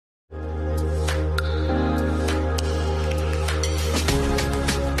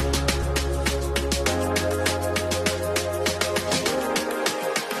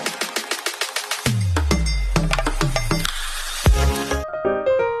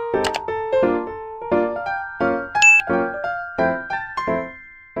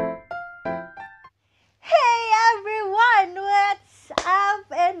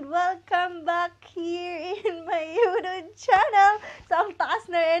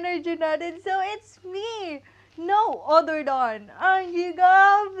energy natin. So, it's me, no other than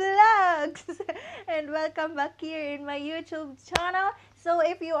Anjiga Vlogs. And welcome back here in my YouTube channel. So,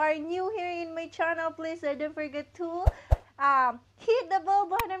 if you are new here in my channel, please don't forget to hit the bell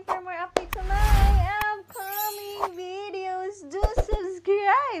button for more updates on my upcoming videos. Do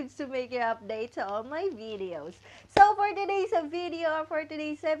subscribe to make you update to all my videos. So for today's video, for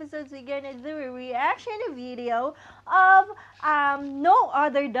today's episodes, we're gonna do a reaction video of no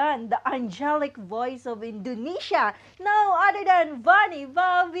other than the angelic voice of Indonesia, no other than Vanny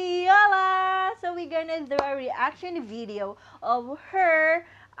VABIOLA. So we're gonna do a reaction video of her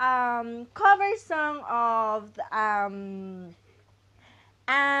cover song of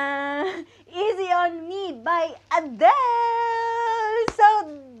Easy on Me by Adele. So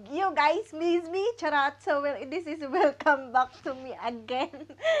you guys miss me, charot. So this is welcome back to me again.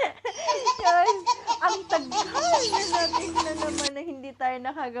 Because ang tagal na natin na naman na hindi tayo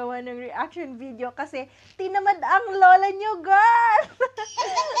nakagawa ng reaction video kasi tinamad ang lola nyo, girl.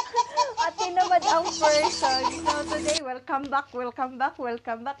 At tinamad ang person. So today, welcome back,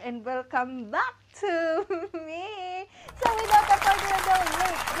 and welcome back to me. So without further ado,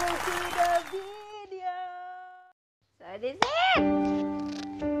 let's go to the video. So this is it.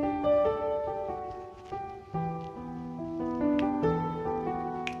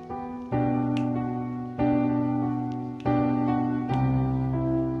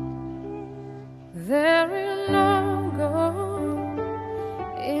 Very long ago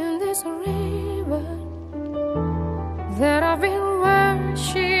in this river, there I've been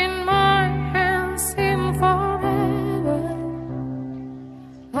washing my hands in forever.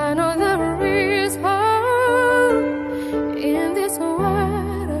 I know there is hope in these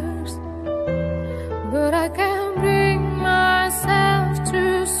waters, but I can't bring myself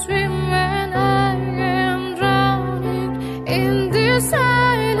to swim when I am drowning in this island.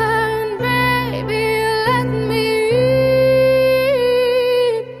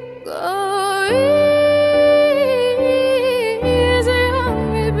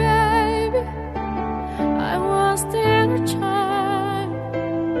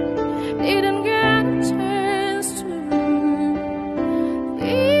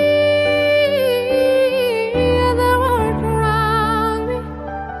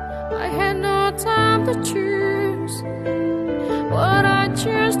 Choose what I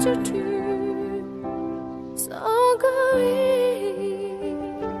choose to do. So go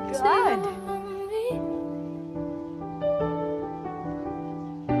God.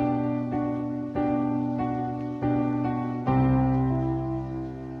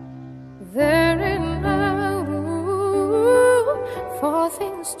 There ain't no room for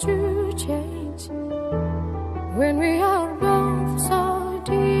things to change when we are both so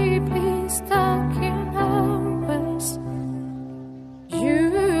deeply stuck in our ways.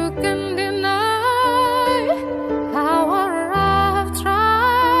 You can deny how I've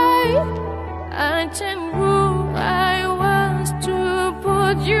tried. I changed who I was to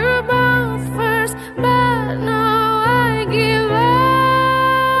put you both first, but now I give up.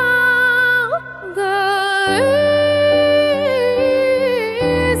 Go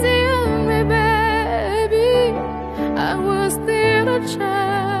easy on me, baby. I was still a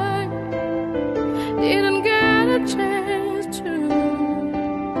child, didn't get a chance to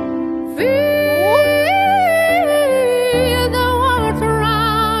feel the world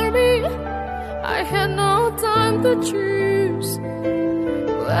around me. I had no time to choose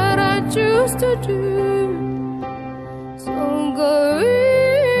what I choose to do. So go easy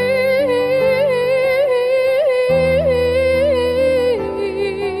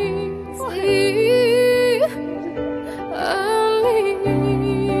on me.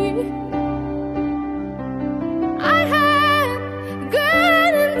 I had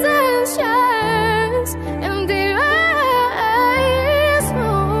good intentions and the eyes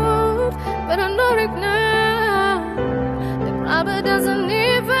moved, but I know it now. The problem doesn't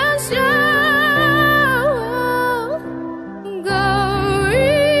even show. Go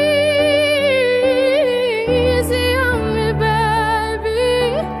easy on me,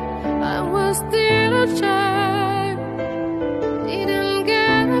 baby. I was still a child, didn't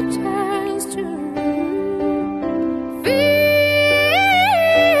get a chance to feel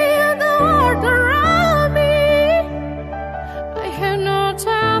the world around me. I had no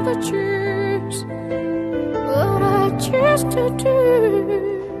time to choose what I choose to do.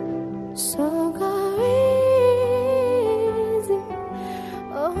 So go easy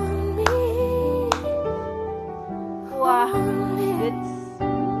on me. Wow, On me. it's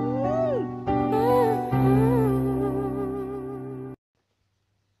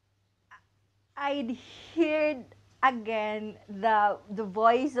I'd heard a again the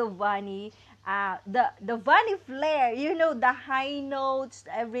voice of Vanny, the Vanny flair, the high notes.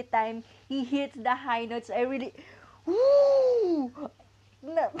 Every time he hits the high notes, I really, woo!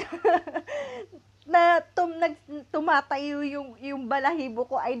 Na, tumatayo yung balahibo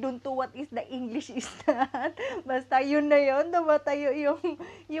ko. I don't know what is the English is that. Basta yun na yun, tumatayo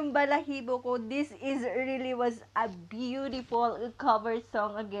yung balahibo ko. This is really was a beautiful cover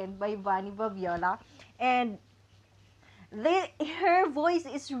song again by Vanny VABIOLA. And her voice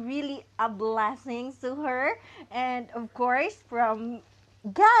is really a blessing to her. And of course, from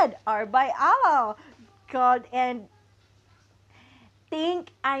God or by Allah, God, and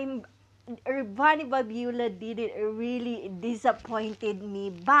think Vanny VABIOLA did it really disappointed me,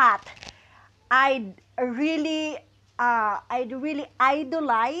 but I'd really idolized,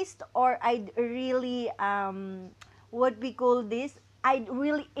 or I'd really what we call this, I'd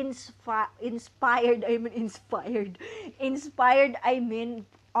really inspired, I mean inspired, I mean,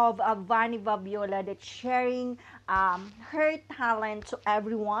 of Vanny VABIOLA, that sharing her talent to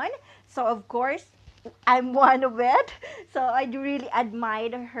everyone. So of course, I'm one of it. So I really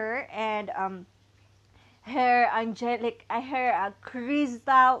admired her, and her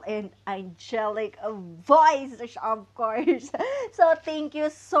crystal and angelic voice, of course. So thank you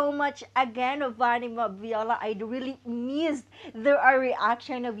so much again, Vanny VABIOLA. I really missed the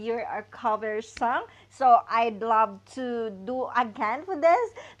reaction of your cover song. So I'd love to do again for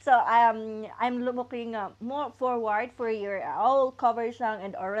this. So I'm looking more forward for your all cover song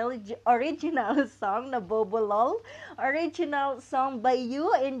and original song na Bobolol, original song by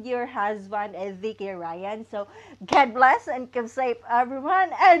you and your husband, Vicky Ryan. So God bless and keep safe,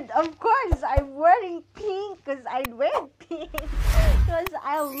 everyone. And of course, I'm wearing pink because I wear pink because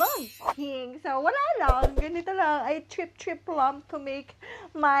I love pink. So wala lang, ganito lang. I trip lang to make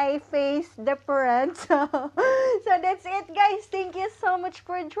my face different. So that's it, guys. Thank you so much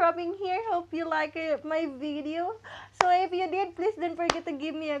for dropping here. Hope you like my video. So if you did, please don't forget to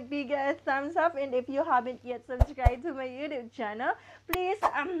give me a big thumbs up. And if you haven't yet subscribed to my YouTube channel, please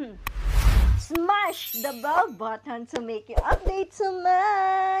smash the bell button to make you update to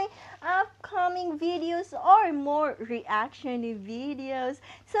my upcoming videos or more reaction videos.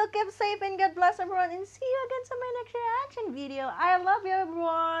 So keep safe and God bless everyone, and see you again to my next reaction video. I love you,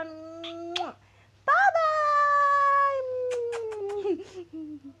 everyone. Bye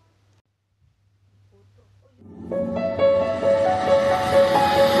bye.